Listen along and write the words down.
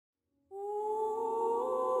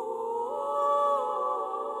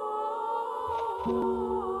Hello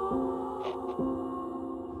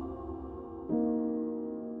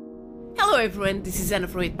everyone, this is Anna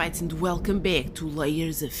from 8 Bytes and welcome back to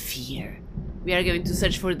Layers of Fear. We are going to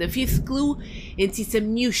search for the 5th clue and see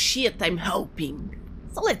some new shit, I'm hoping.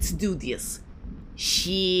 So let's do this.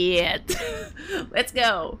 Shit. Let's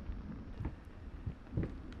go.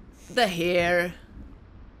 The hair.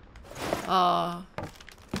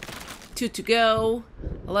 2 to go.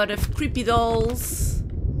 A lot of creepy dolls.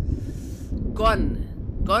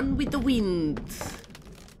 Gone. Gone with the wind.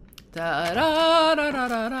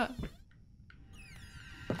 Da-da-da-da-da-da.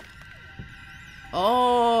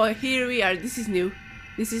 Oh, here we are. This is new.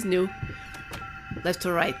 This is new. Left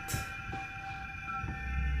or right?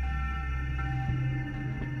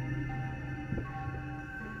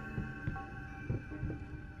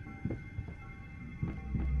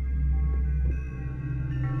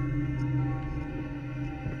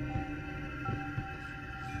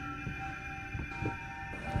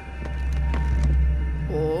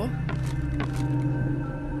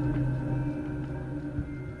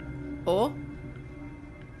 Oh.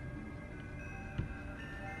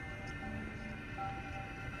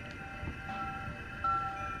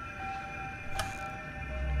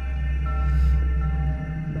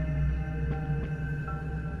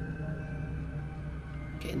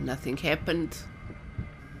 Okay, nothing happened.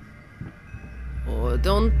 Oh,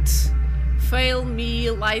 don't fail me,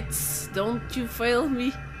 lights. Don't you fail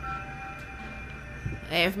me.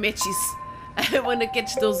 I have matches. I wanna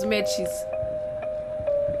catch those matches.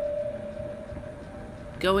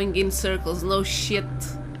 Going in circles, no shit.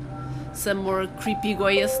 Some more creepy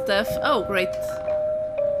Goya stuff. Oh, great.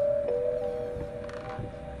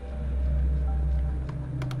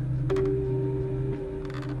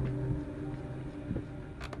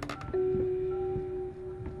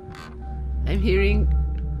 I'm hearing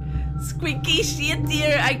squeaky shit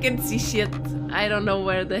here. I can see shit. I don't know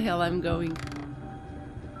where the hell I'm going.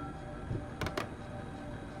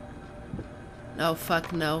 Oh,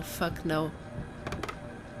 fuck no, fuck no.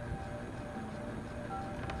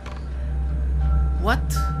 What?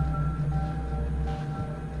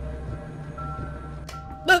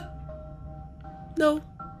 No.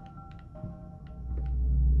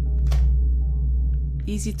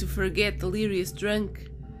 Easy to forget, delirious drunk.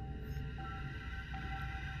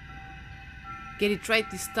 Get it right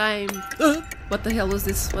this time. What the hell was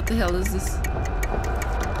this? What the hell is this?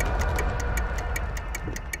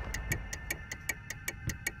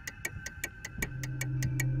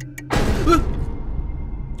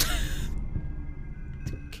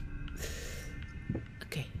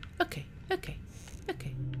 Okay.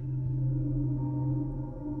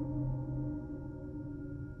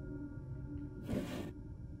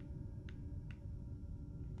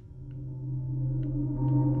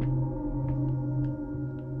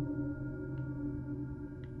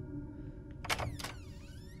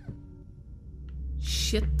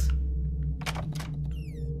 Shit.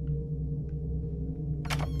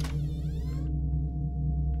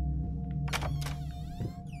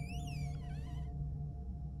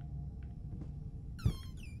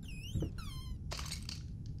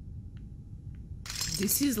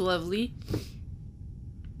 This is lovely.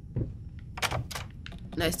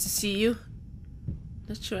 Nice to see you.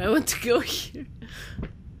 Not sure I want to go here.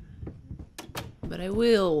 But I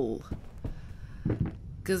will.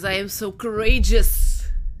 Because I am so courageous.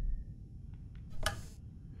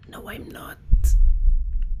 No, I'm not.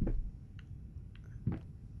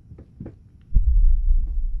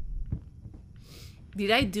 Did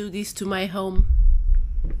I do this to my home?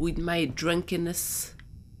 With my drunkenness?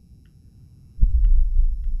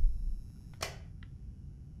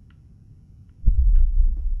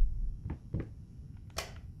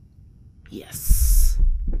 Yes.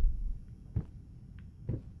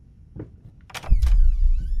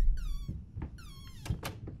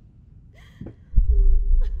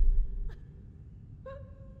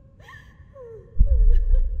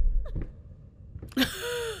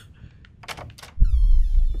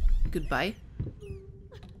 Goodbye.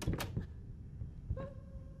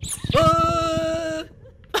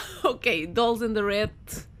 Okay, dolls and the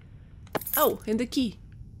rat. Oh, and the key.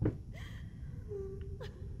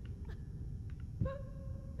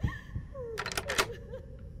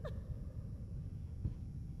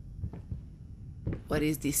 What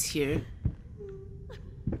is this here?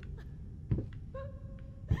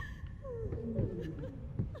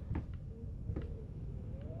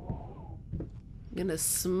 I'm gonna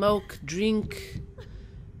smoke, drink,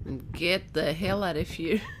 and get the hell out of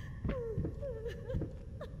here.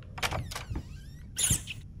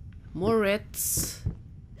 More rats.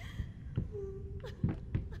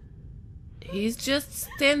 He's just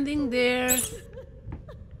standing there.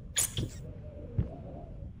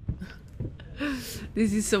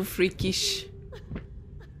 This is so freakish.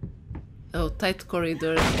 Oh, tight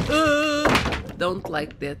corridor. Don't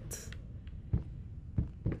like that.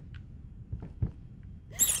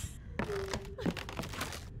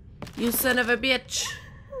 You son of a bitch.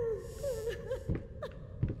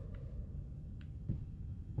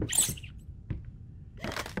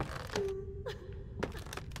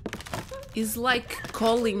 He's like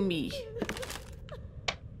calling me.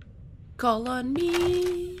 Call on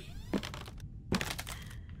me.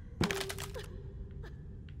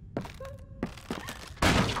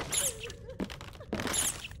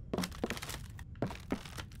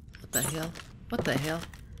 What the hell? What the hell?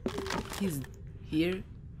 He's here?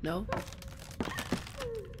 No?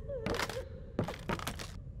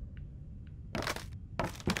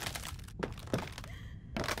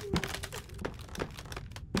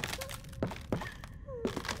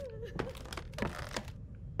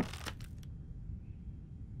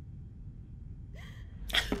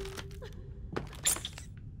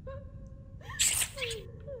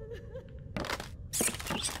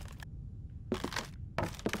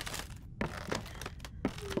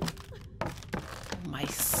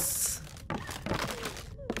 Mice.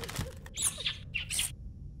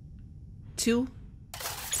 2.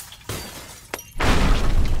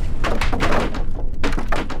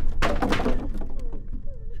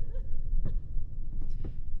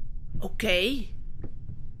 Okay.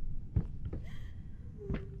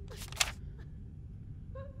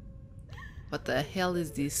 What the hell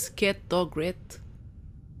is this? Cat, dog, rat?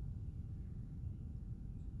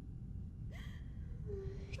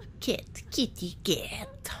 Cat, kitty, cat.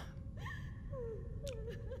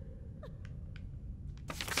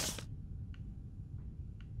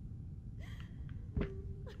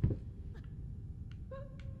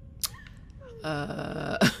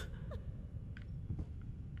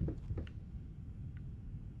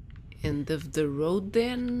 End of the road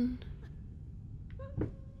then?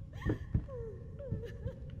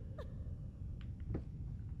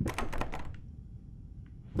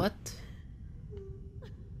 What?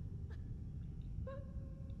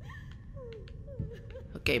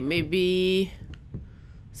 Okay, maybe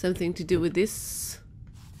something to do with this.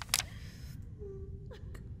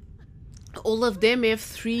 All of them have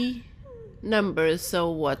 3 numbers, so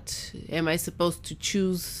what? Am I supposed to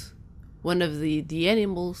choose one of the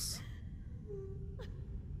animals?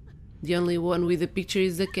 The only one with a picture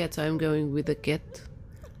is the cat, so I'm going with the cat.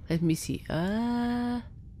 Let me see.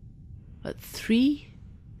 What, 3?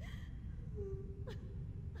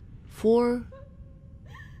 4?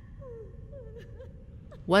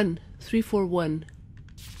 1. 3, 4, 1.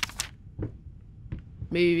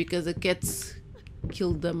 Maybe because the cats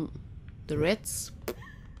killed the rats.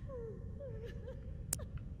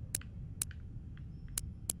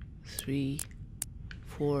 3,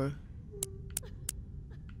 4.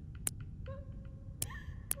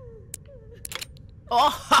 Oh,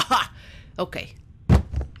 haha! Okay.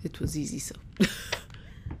 It was easy, so.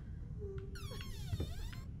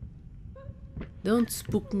 Don't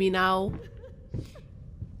spook me now.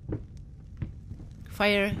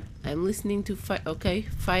 Fire. I'm listening to fire. Okay,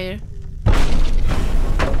 fire.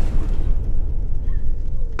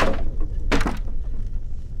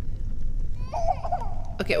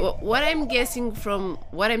 Okay, well, what I'm guessing from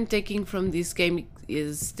what I'm taking from this game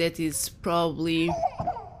is that it's probably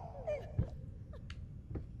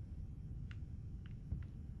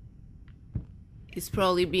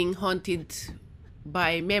being haunted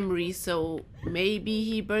by memory, so maybe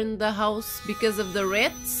he burned the house because of the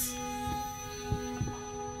rats?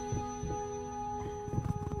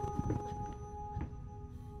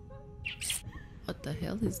 What the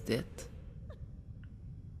hell is that?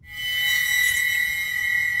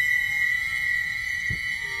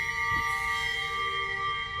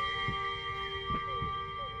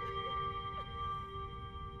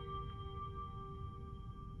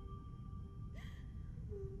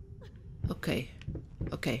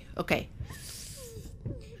 Okay.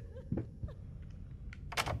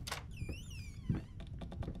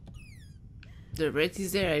 The rat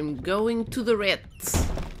is there. I'm going to the rat.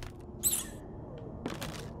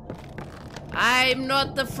 I'm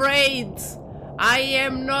not afraid. I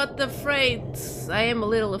am not afraid. I am a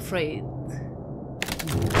little afraid.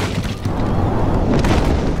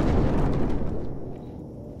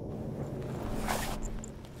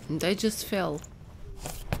 And I just fell.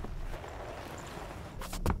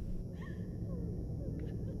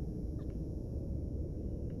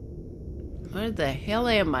 Where the hell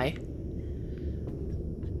am I?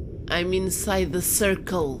 I'm inside the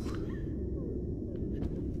circle.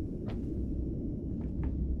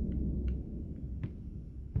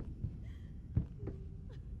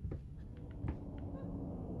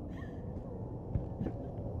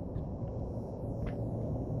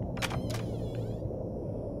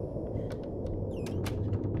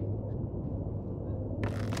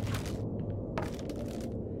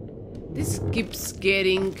 This keeps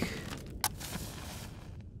getting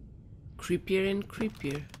creepier and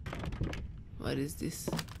creepier. What is this?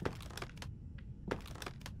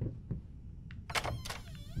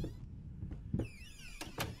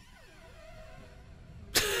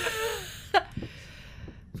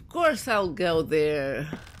 Of course I'll go there.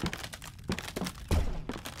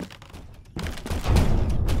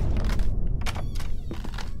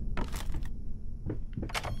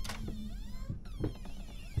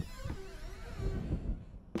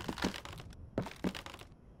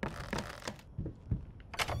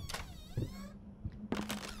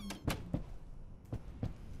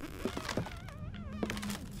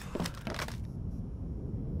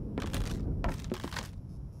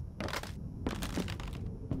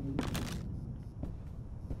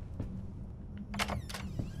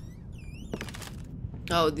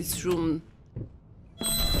 Oh, this room.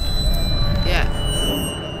 Yeah.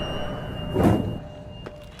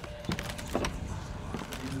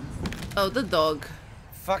 Oh, the dog.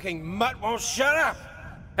 Fucking mutt won't shut up!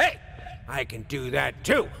 Hey! I can do that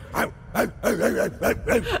too!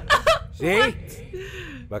 See? What?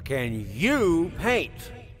 But can you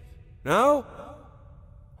paint? No?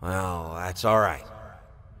 Well, that's alright.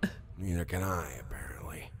 Neither can I,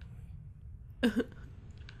 apparently.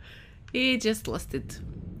 He just lost it.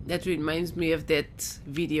 That reminds me of that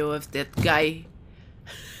video of that guy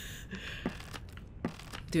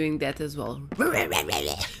doing that as well.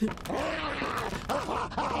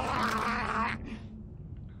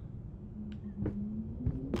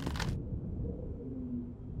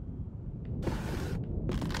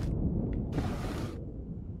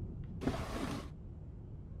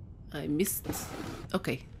 I missed.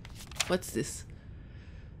 Okay, what's this?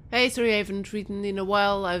 Hey, sorry I haven't written in a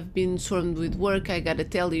while. I've been swarmed with work. I gotta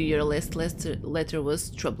tell you, your last letter was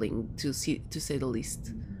troubling, to say the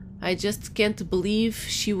least. I just can't believe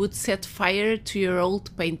she would set fire to your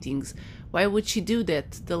old paintings. Why would she do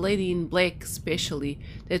that? The lady in black especially.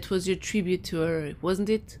 That was your tribute to her, wasn't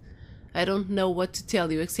it? I don't know what to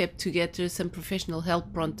tell you except to get her some professional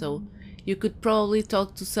help pronto. You could probably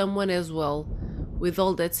talk to someone as well. With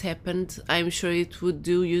all that's happened, I'm sure it would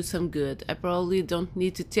do you some good. I probably don't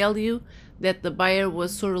need to tell you that the buyer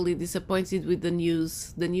was sorely disappointed with the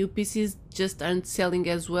news. The new pieces just aren't selling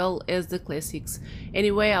as well as the classics.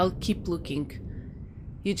 Anyway, I'll keep looking.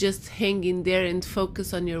 You just hang in there and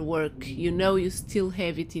focus on your work. You know you still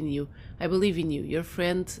have it in you. I believe in you, your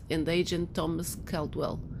friend and agent Thomas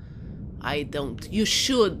Caldwell. I don't. You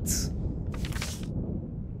should.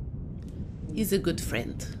 He's a good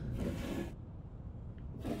friend.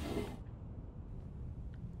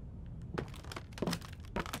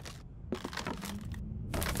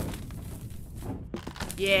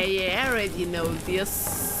 Yeah, I already know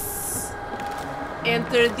this.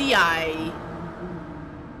 Enter the eye.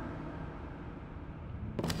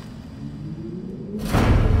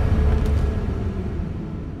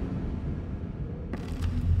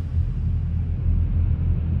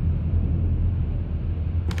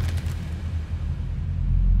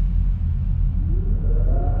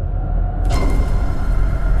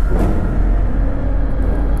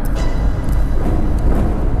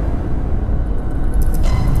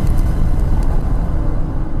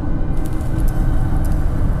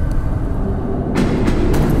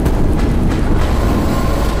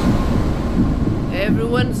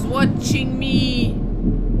 Everyone's watching me.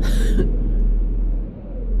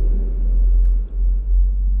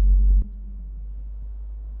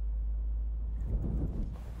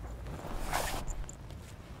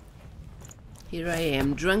 Here I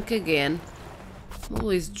am, drunk again. I'm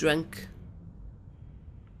always drunk.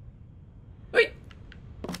 Oi!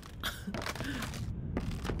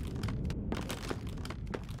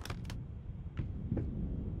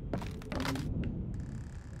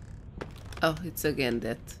 Oh, it's again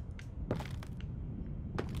that.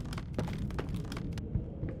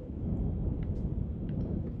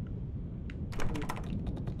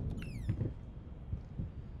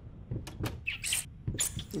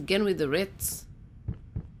 Again with the rats.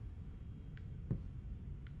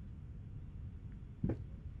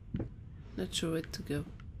 Not sure where to go.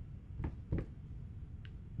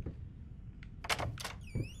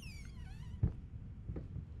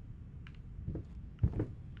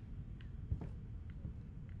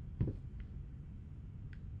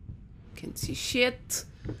 Can't see shit.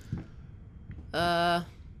 Whoa,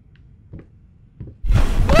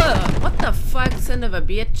 what the fuck, son of a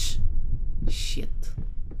bitch? Shit.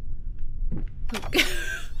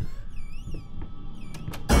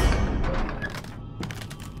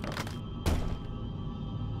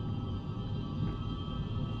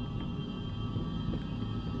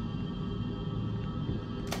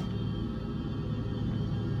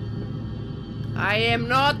 I am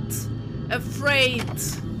not afraid.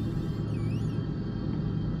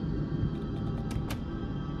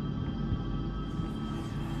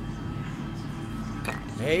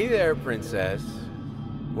 Hey there, princess.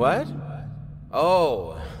 What?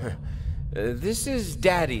 Oh, this is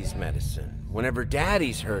Daddy's medicine. Whenever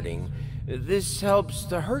Daddy's hurting, this helps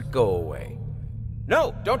the hurt go away.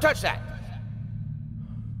 No, don't touch that!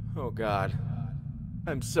 Oh, God.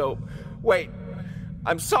 I'm so... Wait.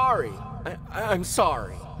 I'm sorry. I'm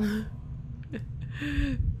sorry.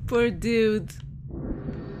 Poor dude.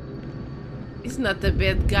 He's not a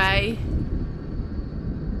bad guy.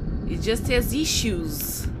 He just has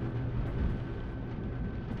issues.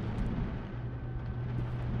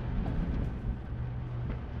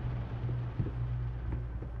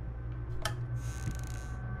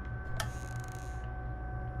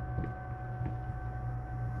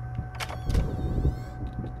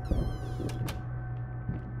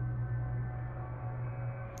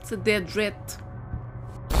 It's a dead rat.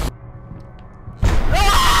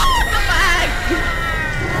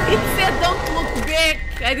 It said don't look back.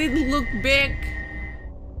 I didn't look back.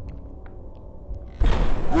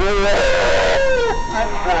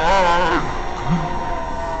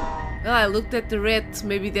 Well, I looked at the rat.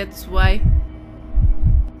 Maybe that's why.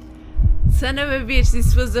 Son of a bitch.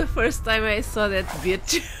 This was the first time I saw that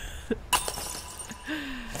bitch.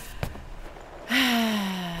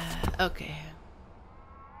 Okay.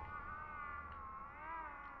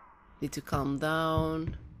 Need to calm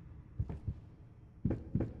down.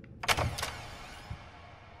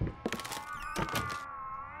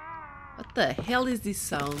 What the hell is this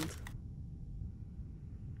sound?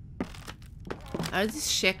 Are these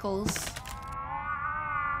shackles?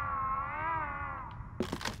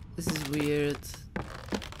 This is weird.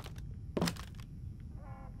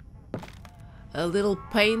 A little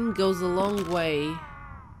pain goes a long way.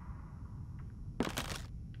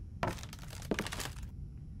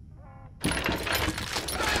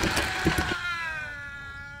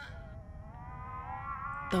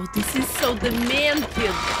 Oh, this is so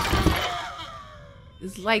demented.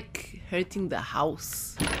 It's like hurting the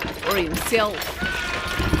house or himself.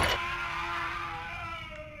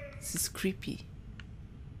 This is creepy.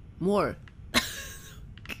 More.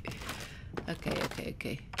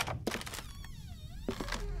 Okay.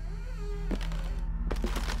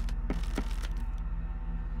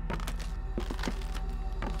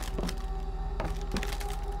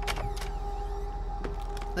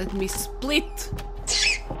 Let me split.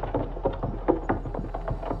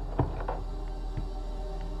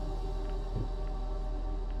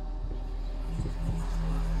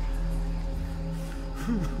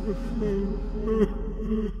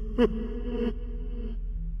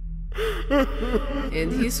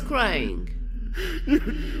 And he's crying. You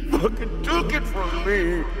fucking took it from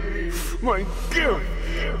me! My gift!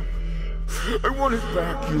 I want it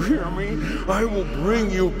back, you hear me? I will bring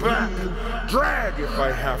you back! Drag if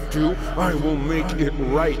I have to! I will make it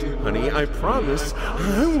right, honey, I promise!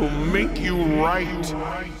 I will make you right!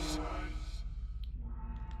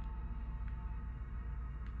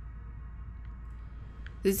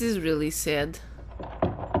 This is really sad.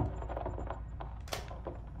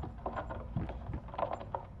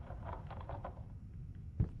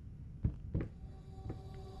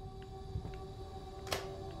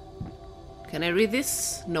 Can I read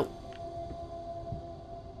this? No.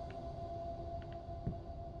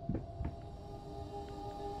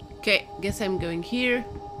 Okay, guess I'm going here.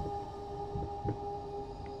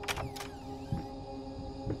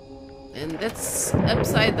 And that's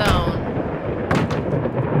upside down.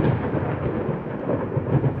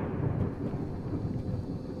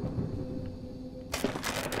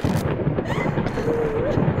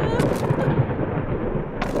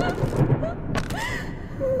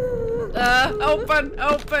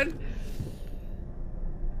 Open!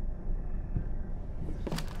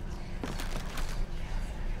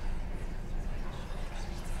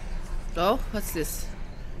 Oh, what's this?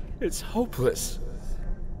 It's hopeless.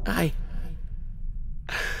 I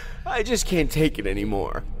just can't take it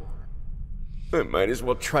anymore. I might as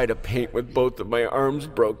well try to paint with both of my arms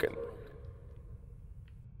broken.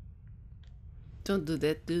 Don't do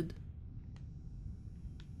that, dude.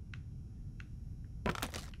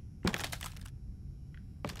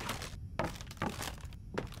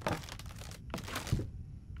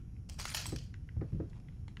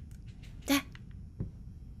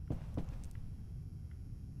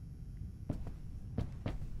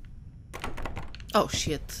 Oh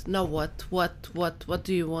shit. Now what? What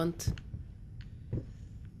do you want?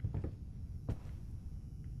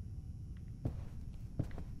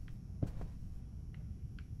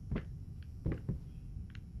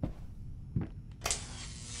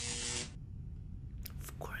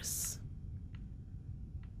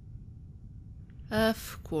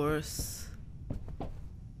 Of course.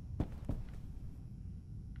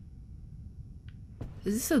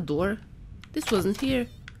 Is this a door? This wasn't here.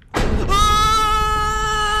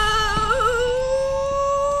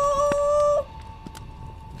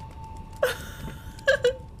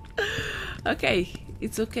 Okay,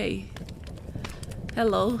 it's okay.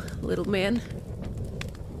 Hello, little man.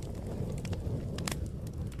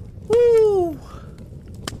 Woo!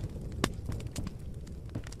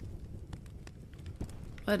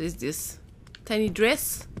 What is this? Tiny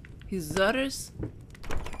dress? His daughters?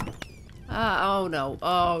 Ah, oh no,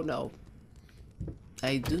 oh no.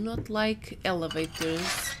 I do not like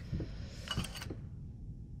elevators.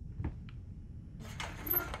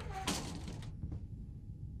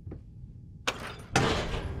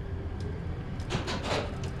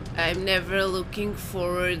 I'm never looking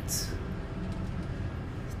forward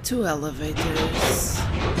to elevators.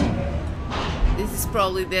 This is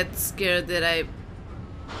probably that scare that I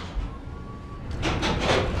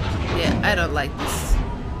don't like this.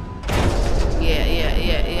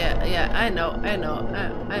 Yeah, I know.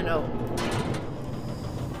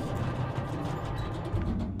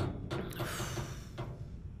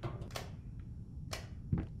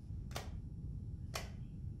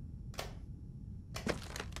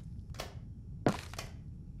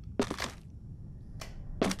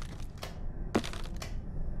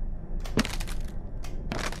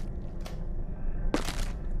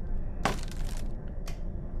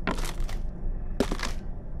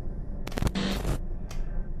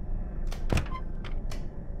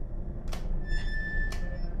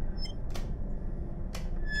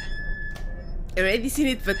 Already seen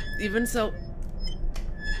it, but even so,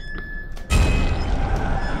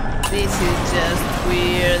 this is just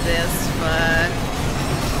weird as fuck.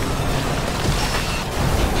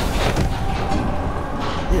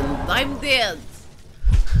 And I'm dead.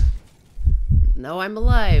 Now I'm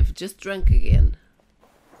alive, just drunk again.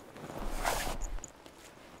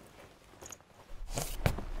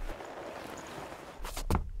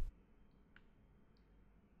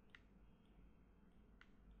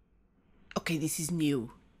 Okay, this is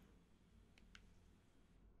new.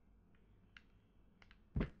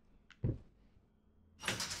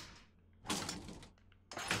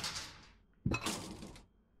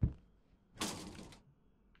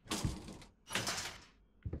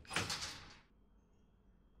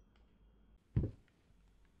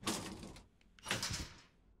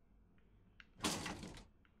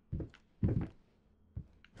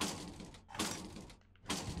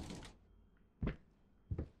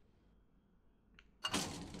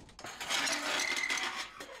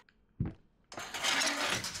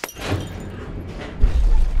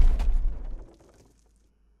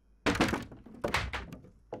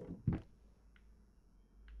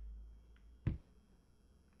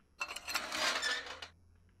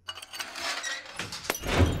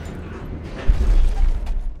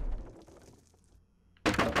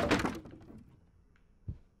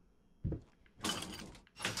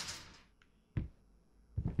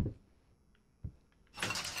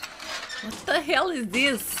 What the hell is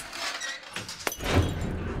this?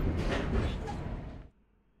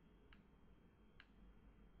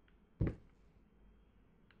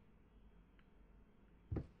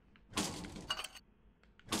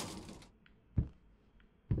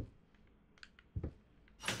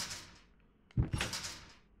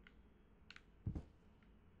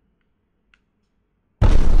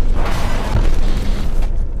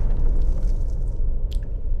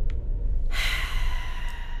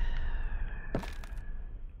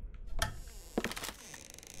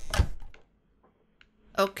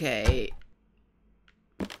 Okay.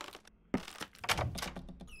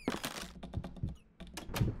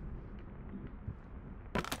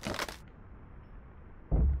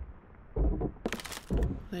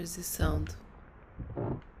 Where's the sound?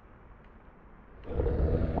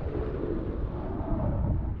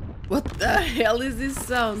 What the hell is this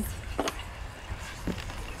sound?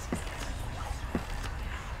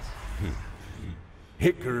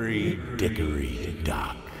 Hickory dickory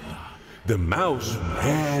dock. The mouse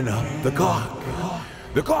ran up the clock.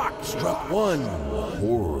 The clock struck one.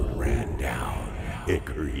 Horde ran down.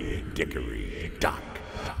 Hickory dickory dock.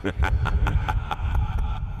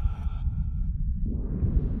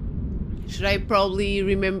 Should I probably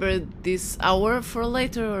remember this hour for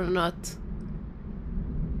later or not?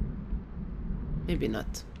 Maybe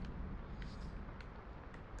not.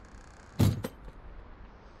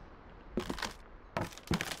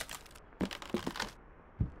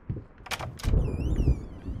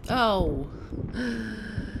 Oh,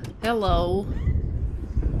 hello.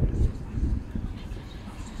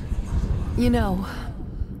 You know,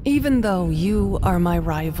 Even though you are my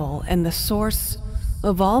rival and the source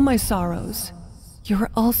of all my sorrows, you're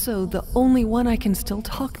also the only one I can still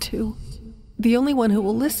talk to. The only one who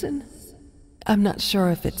will listen. I'm not sure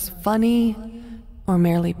if it's funny or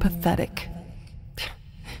merely pathetic.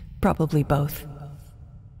 Probably both.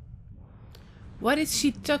 What is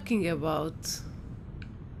she talking about?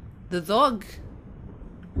 The dog?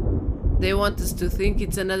 They want us to think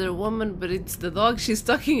it's another woman, but it's the dog she's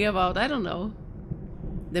talking about. I don't know.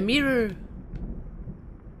 The mirror.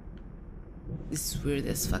 This is weird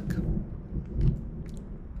as fuck.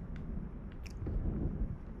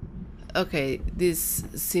 Okay, this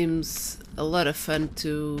seems a lot of fun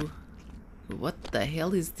to... What the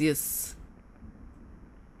hell is this?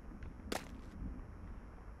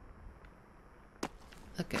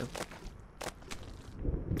 Okay.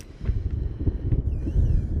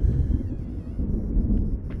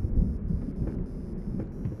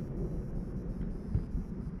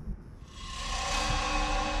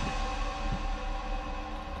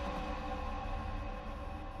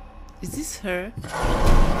 Is this her?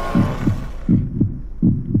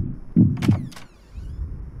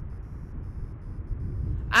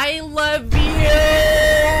 I love you!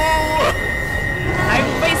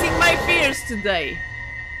 I'm facing my fears today.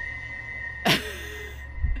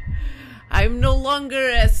 I'm no longer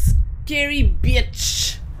a scary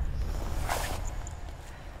bitch.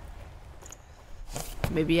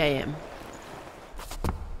 Maybe I am.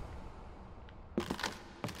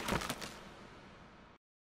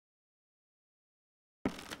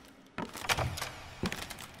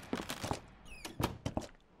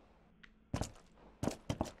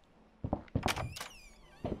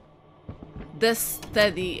 The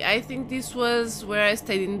study. I think this was where I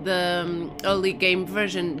stayed in the early game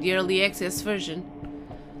version, the early access version.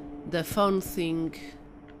 The phone thing.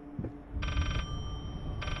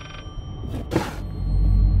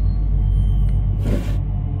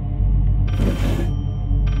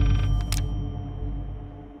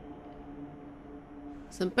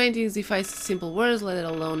 Some paintings defy simple words, let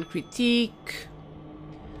alone critique.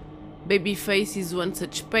 Babyface is one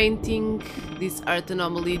such painting. This art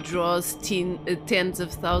anomaly draws tens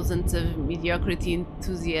of thousands of mediocrity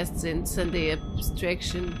enthusiasts and Sunday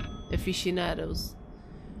abstraction aficionados.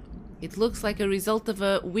 It looks like a result of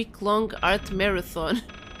a week-long art marathon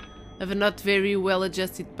of a not very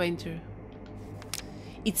well-adjusted painter.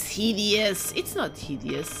 It's hideous. It's not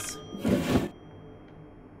hideous.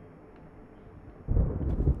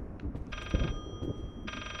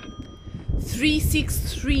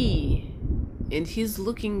 "363, and he's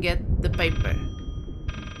looking at the paper.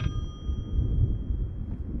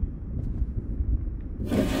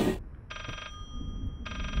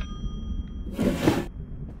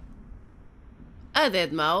 A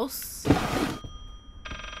dead mouse.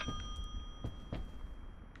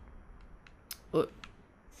 Oh.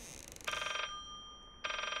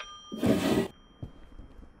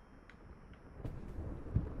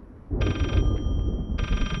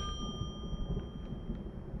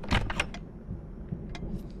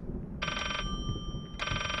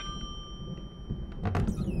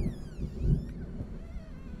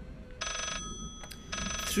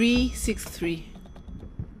 "363.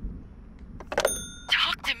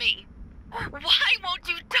 Talk to me! Why won't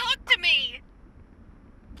you talk to me?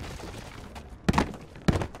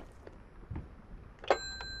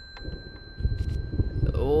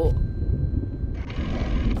 Oh.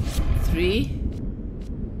 3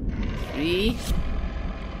 3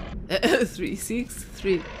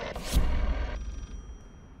 363.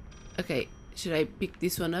 Okay, should I pick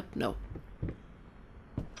this one up? No.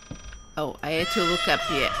 Oh, I had to look up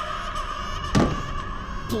here.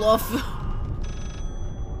 Pluff.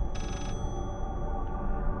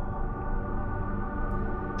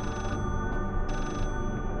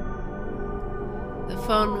 The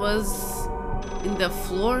phone was in the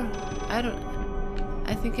floor?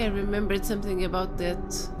 I think I remembered something about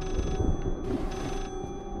that.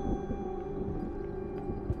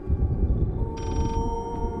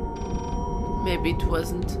 Maybe it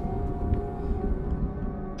wasn't.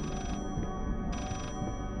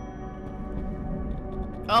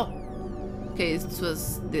 Oh, okay, it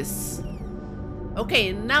was this.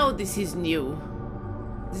 Okay, now this is new.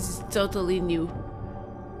 This is totally new.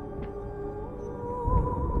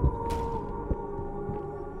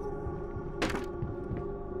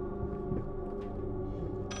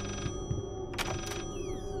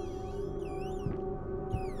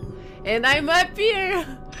 And I'm up here!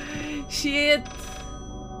 Shit!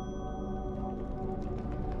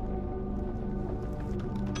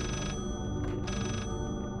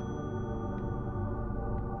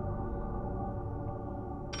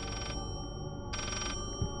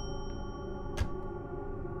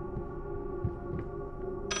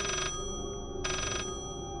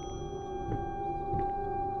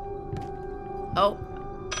 Oh.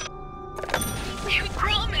 You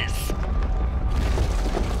promise.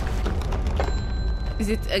 Is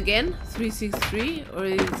it again 363 or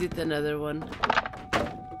is it another one?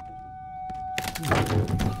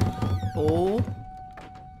 Oh.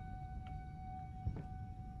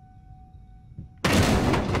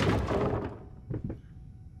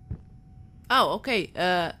 Oh, okay.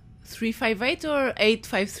 358 or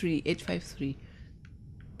 853? 853.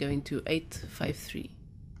 Going to 853.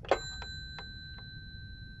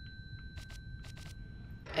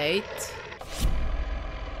 8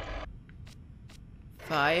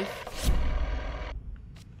 5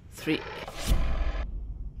 3.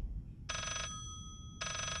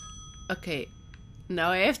 Okay.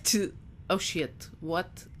 Now I have to... Oh shit.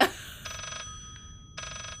 What?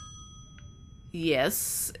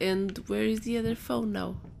 Yes, and where is the other phone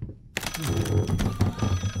now?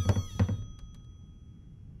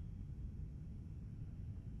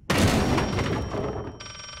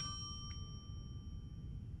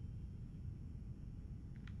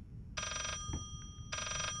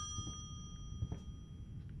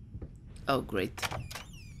 Oh, great.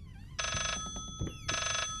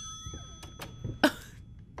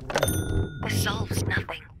 This solves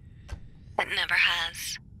nothing. It never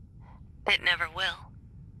has. It never will.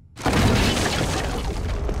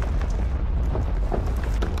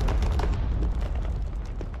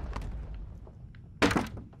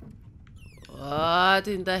 What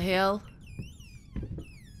in the hell?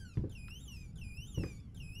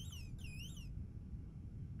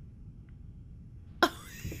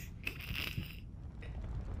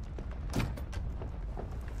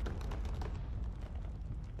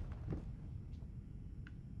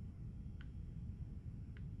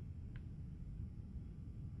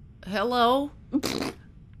 Hello?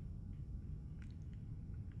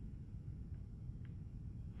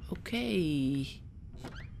 Okay.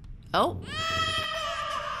 Oh.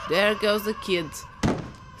 There goes the kid.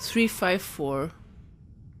 354.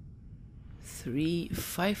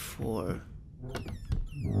 354.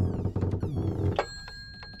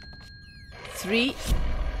 3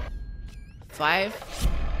 5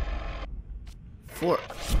 4.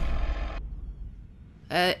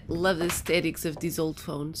 I love the aesthetics of these old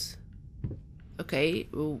phones. Okay,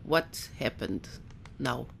 what happened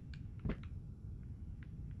now?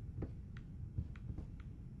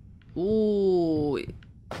 Ooh.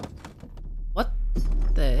 What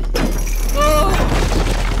the... Oh!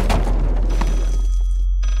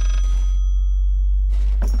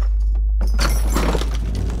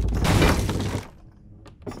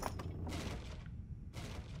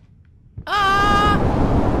 Ah!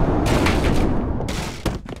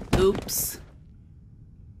 Oops.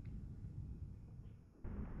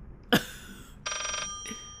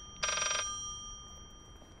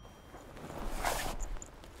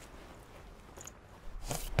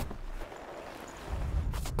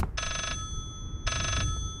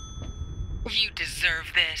 You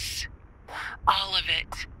deserve this. All of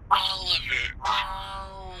it. All of it.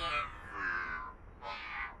 All of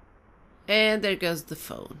it. And there goes the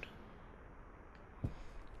phone.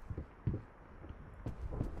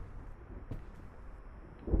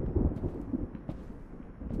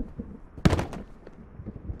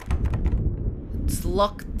 It's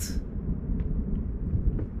locked.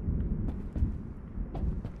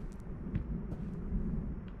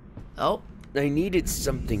 Oh. I needed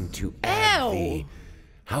something to add the...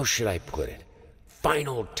 How should I put it?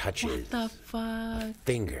 Final touches. What the fuck?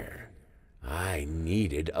 Finger. I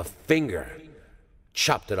needed a finger.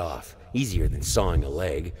 Chopped it off. Easier than sawing a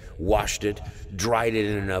leg. Washed it. Dried it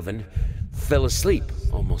in an oven. Fell asleep.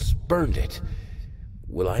 Almost burned it.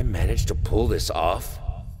 Will I manage to pull this off?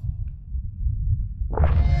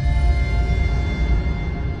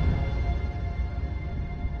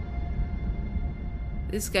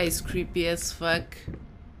 This guy is creepy as fuck.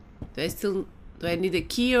 Do I need a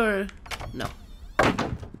key or... No.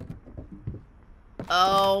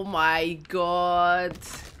 Oh my god.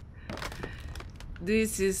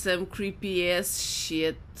 This is some creepy ass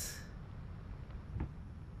shit.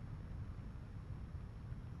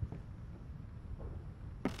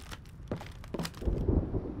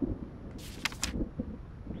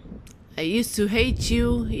 I used to hate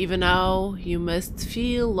you, even now you must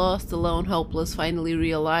feel lost, alone, helpless, finally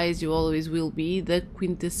realize you always will be the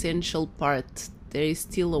quintessential part. There is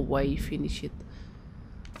still a way, finish it.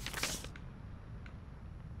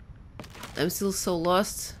 I'm still so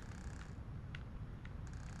lost.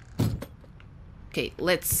 Okay,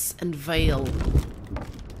 let's unveil.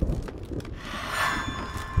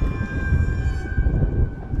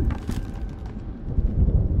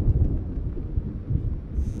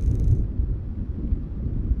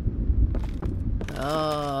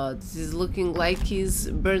 looking like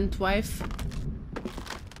his burnt wife.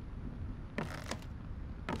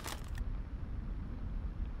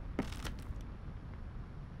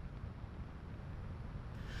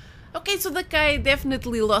 Okay, so the guy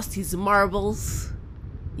definitely lost his marbles.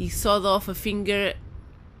 He sawed off a finger.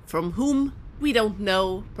 From whom? We don't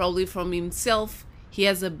know. Probably from himself. He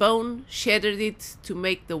has a bone, shattered it to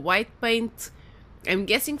make the white paint. I'm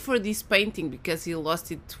guessing for this painting because he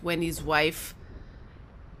lost it when his wife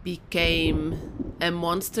became a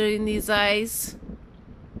monster in his eyes.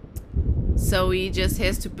 So he just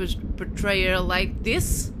has to portray her like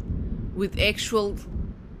this with actual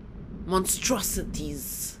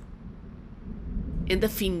monstrosities. And the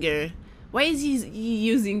finger. Why is he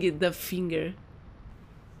using it, the finger?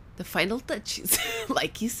 The final touches,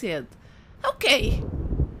 like he said. Okay.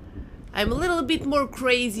 I'm a little bit more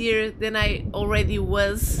crazier than I already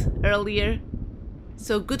was earlier.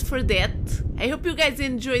 So good for that. I hope you guys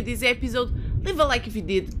enjoyed this episode. Leave a like if you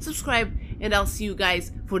did, subscribe, and I'll see you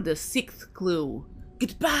guys for the 6th clue.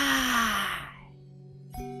 Goodbye!